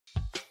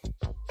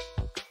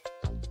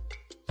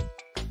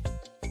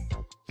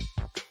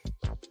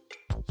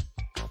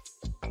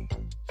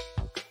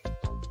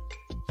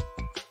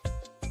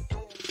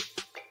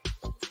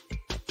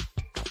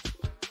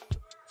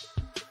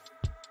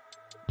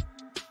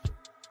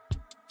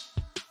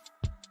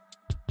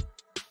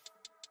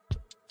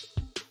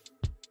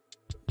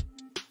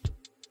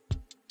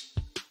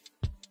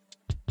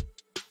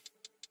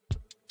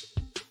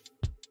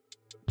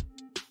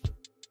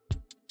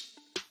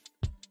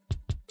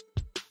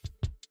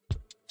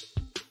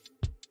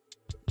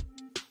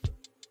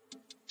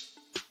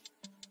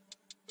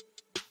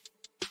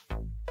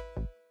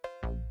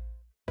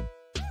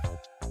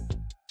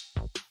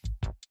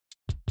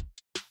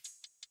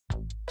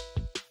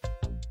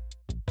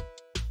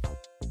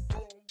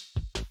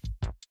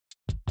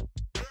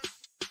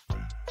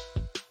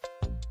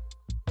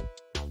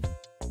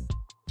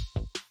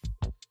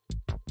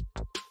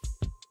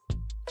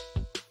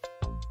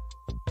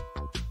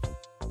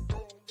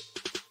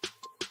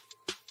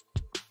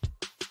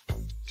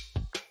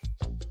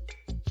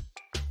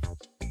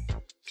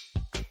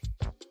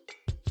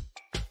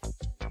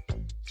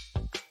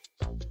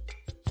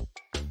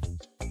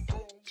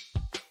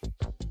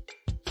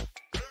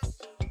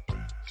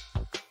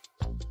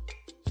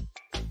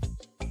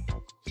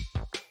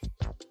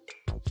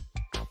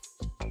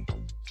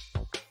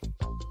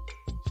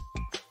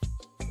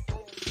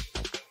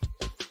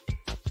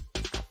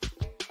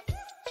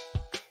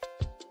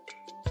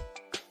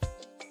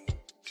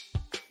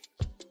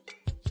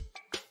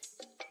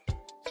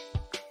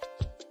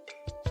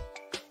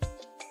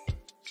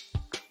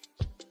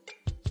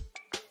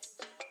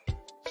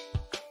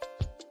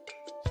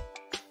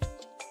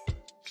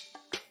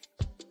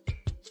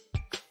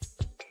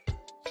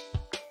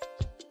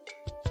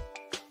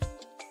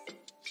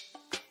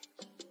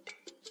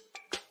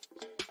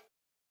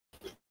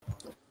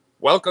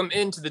Welcome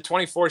into the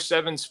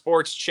 247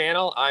 Sports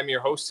channel. I'm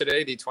your host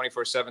today, the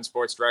 247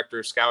 Sports Director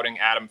of Scouting,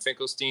 Adam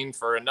Finkelstein,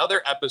 for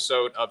another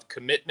episode of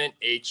Commitment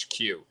HQ.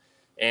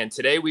 And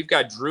today we've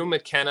got Drew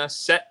McKenna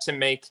set to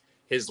make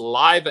his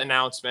live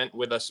announcement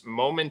with us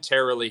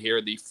momentarily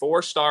here, the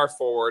four-star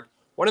forward,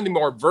 one of the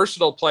more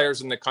versatile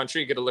players in the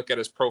country. You get a look at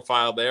his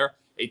profile there,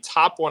 a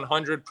top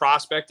 100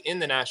 prospect in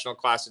the national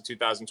class of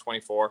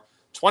 2024,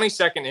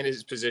 22nd in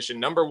his position,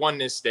 number one in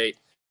his state.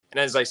 And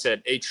as I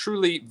said, a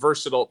truly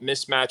versatile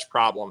mismatch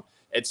problem.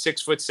 At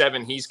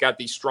 6'7", he's got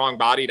the strong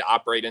body to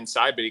operate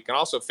inside, but he can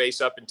also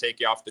face up and take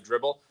you off the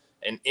dribble.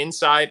 An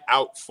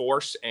inside-out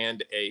force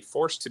and a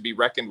force to be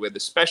reckoned with,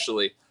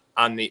 especially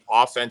on the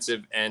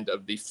offensive end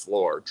of the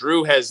floor.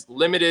 Drew has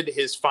limited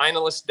his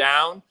finalists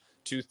down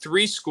to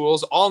 3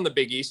 schools, all in the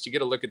Big East. You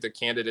get a look at the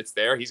candidates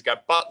there. He's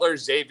got Butler,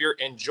 Xavier,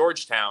 and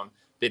Georgetown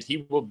that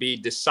he will be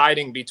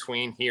deciding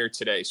between here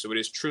today. So it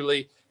is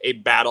truly a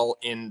battle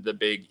in the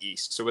Big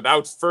East. So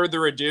without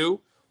further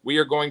ado, we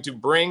are going to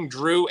bring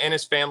Drew and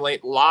his family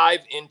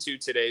live into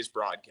today's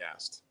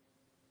broadcast.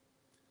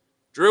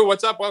 Drew,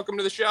 what's up? Welcome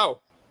to the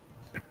show.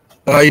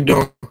 How you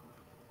doing?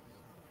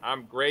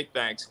 I'm great,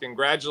 thanks.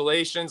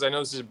 Congratulations. I know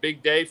this is a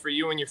big day for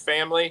you and your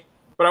family,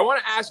 but I want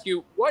to ask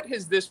you, what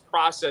has this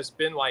process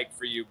been like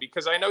for you?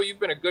 Because I know you've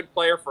been a good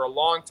player for a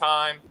long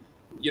time.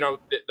 You know,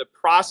 the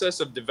process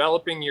of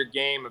developing your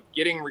game, of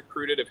getting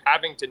recruited, of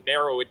having to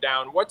narrow it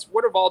down. What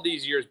have all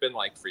these years been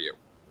like for you?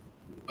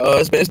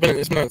 It's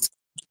been a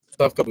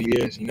tough couple of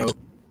years. You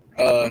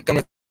know,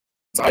 coming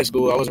to high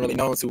school, I wasn't really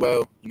known too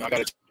well. You know, I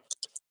got a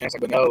chance I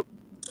could know,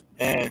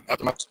 and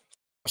after my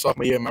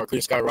sophomore year, my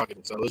recruiting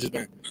skyrocketed. So it's just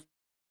been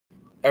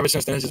ever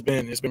since then.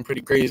 It's been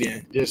pretty crazy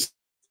and just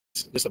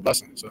a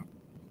blessing. So,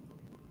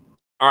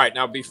 all right,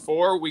 now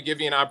before we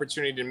give you an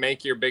opportunity to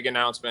make your big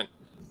announcement,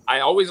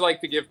 I always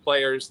like to give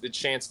players the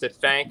chance to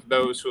thank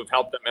those who have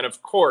helped them and,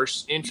 of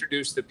course,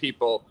 introduce the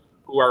people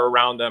who are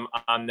around them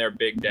on their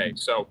big day.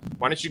 So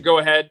why don't you go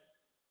ahead,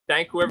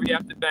 thank whoever you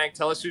have to thank,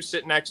 tell us who's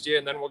sitting next to you,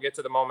 and then we'll get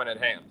to the moment at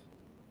hand.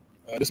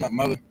 This is my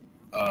mother.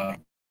 This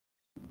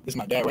is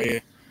my dad right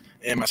here.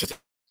 And my sister,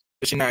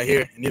 she's not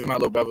here, and even my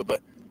little brother. But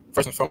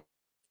first and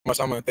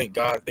foremost, I want to thank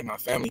God, thank my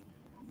family.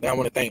 Then I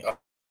want to thank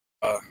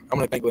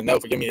Linnell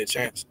for giving me a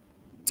chance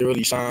to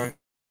really shine,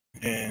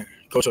 and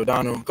Coach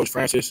O'Donnell, Coach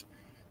Francis,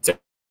 taking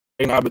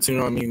the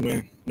opportunity on me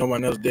when no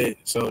one else did.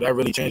 So that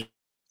really changed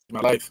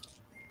my life.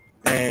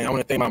 And I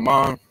want to thank my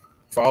mom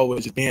for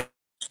always just being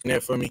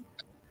there for me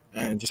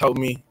and just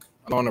helping me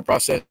along the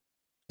process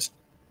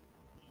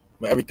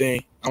with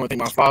everything. I want to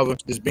thank my father,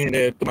 just being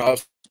there through my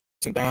ups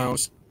and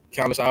downs,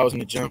 countless hours in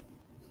the gym,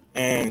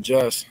 and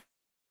just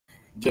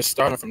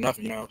starting from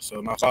nothing, you know.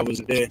 So my father was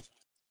there.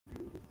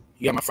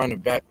 He got my front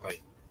and back.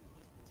 Like,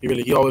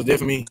 he always there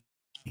for me.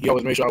 He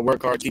always made sure I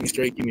work hard, keep me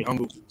straight, keep me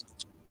humble.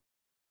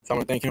 So I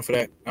want to thank him for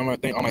that. I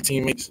want to thank all my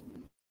teammates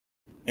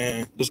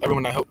and just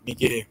everyone that helped me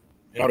get here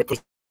and all the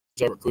coaches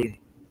that recruited me.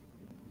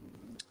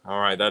 All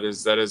right, that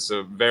is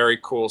a very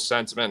cool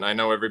sentiment. I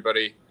know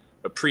everybody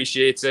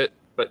appreciates it,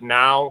 but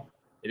now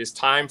it is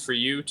time for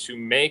you to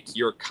make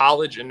your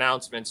college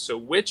announcement. So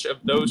which of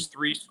those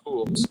 3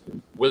 schools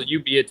will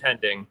you be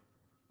attending?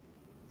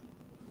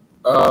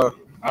 I'll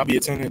be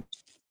attending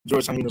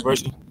Georgetown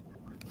University.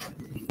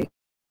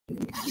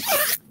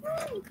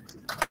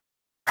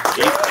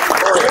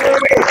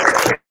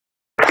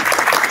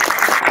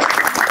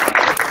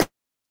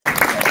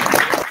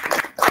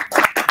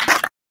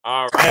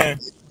 All right. And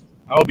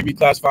I will be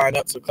reclassifying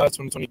up to class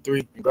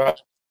 2023 and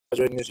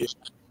graduating this year.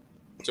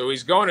 So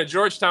he's going to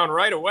Georgetown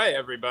right away,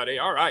 everybody.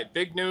 All right,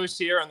 big news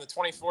here on the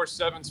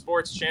 247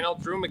 Sports channel.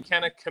 Drew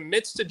McKenna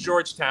commits to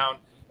Georgetown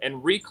and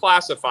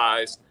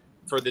reclassifies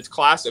for the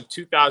class of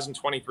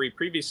 2023,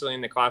 previously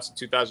in the class of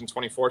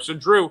 2024. So,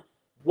 Drew,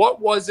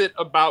 what was it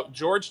about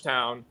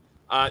Georgetown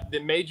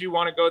that made you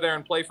want to go there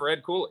and play for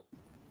Ed Cooley?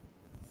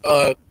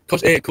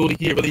 Coach Ed Cooley,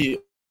 he a really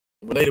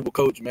relatable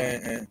coach,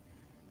 man. And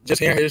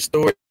just hearing his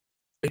story,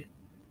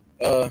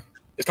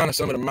 it's kind of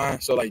similar to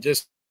mine. So, like,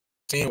 just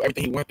seeing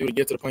everything he went through to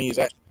get to the point he's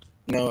at,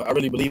 you know, I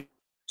really believe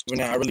in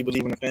that. I really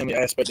believe in the family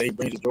aspect that he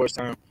brings to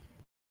Georgetown.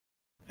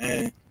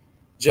 And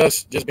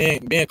just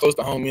being close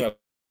to home means a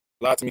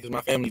lot to me because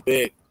my family's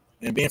big.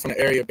 And being from the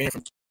area, being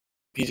from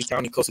PG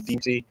County, close to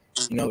DC,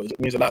 you know, it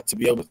means a lot to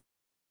be able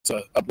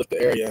to uplift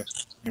the area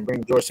and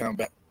bring Georgetown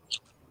back.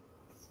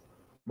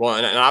 Well,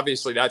 and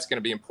obviously that's going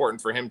to be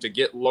important for him to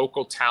get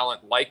local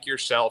talent like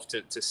yourself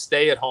to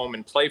stay at home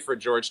and play for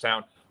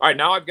Georgetown. All right,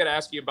 now I've got to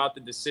ask you about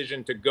the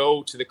decision to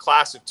go to the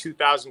class of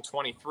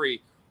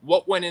 2023.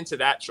 What went into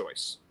that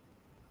choice?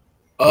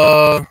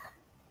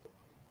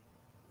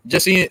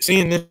 Just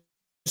seeing this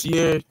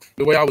year,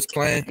 the way I was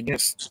playing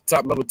against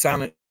top-level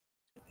talent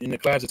in the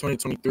class of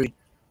 2023,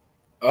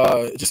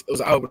 it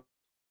was an outburst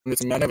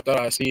to me. I never thought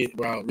I'd see it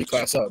where I'll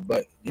reclass up,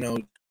 but, you know,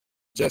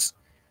 just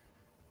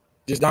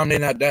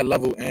dominating at that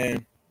level,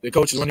 and the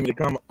coaches wanted me to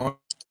come on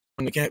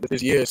the campus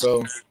this year,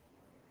 so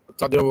I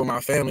talked it over with my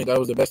family. That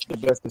was the best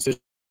decision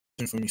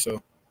for me,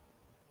 so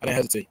I didn't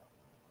hesitate.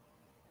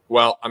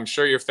 Well, I'm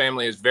sure your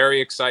family is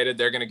very excited.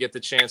 They're going to get the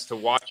chance to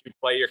watch you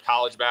play your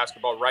college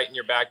basketball right in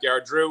your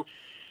backyard. Drew,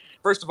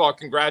 first of all,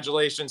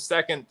 congratulations.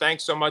 Second,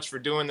 thanks so much for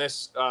doing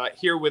this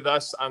here with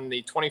us on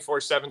the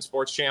 247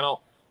 Sports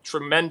channel.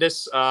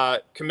 Tremendous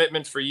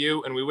commitment for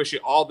you, and we wish you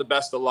all the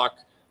best of luck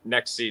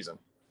next season.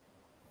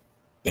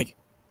 Thank you.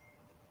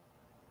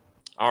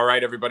 All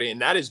right, everybody.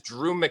 And that is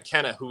Drew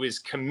McKenna, who is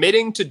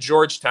committing to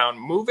Georgetown,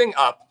 moving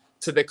up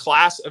to the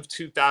class of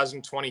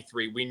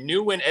 2023. We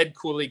knew when Ed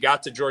Cooley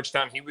got to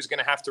Georgetown, he was going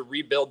to have to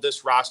rebuild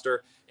this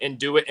roster and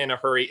do it in a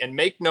hurry. And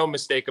make no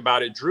mistake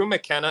about it, Drew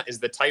McKenna is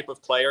the type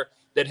of player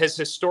that has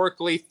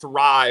historically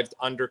thrived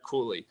under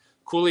Cooley.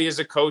 Cooley is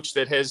a coach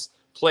that has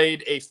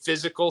played a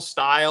physical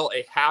style,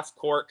 a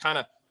half-court kind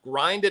of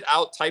grinded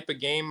out type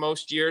of game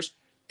most years.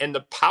 And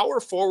the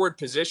power forward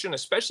position,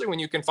 especially when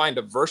you can find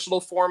a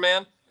versatile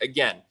four-man,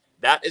 again,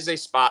 that is a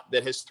spot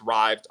that has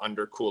thrived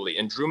under Cooley.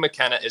 And Drew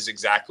McKenna is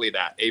exactly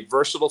that, a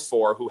versatile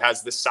four who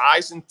has the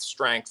size and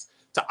strength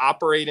to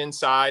operate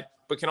inside,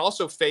 but can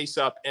also face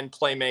up and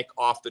play make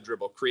off the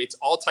dribble, creates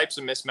all types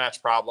of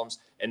mismatch problems.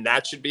 And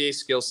that should be a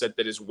skill set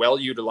that is well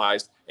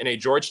utilized in a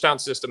Georgetown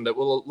system that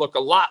will look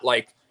a lot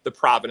like the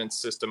Providence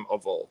system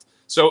of old.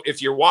 So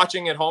if you're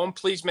watching at home,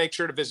 please make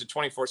sure to visit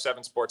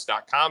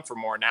 247sports.com for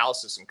more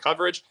analysis and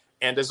coverage.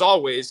 And as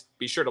always,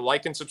 be sure to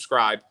like and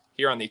subscribe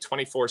here on the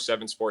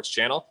 247 Sports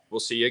channel. We'll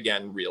see you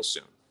again real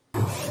soon.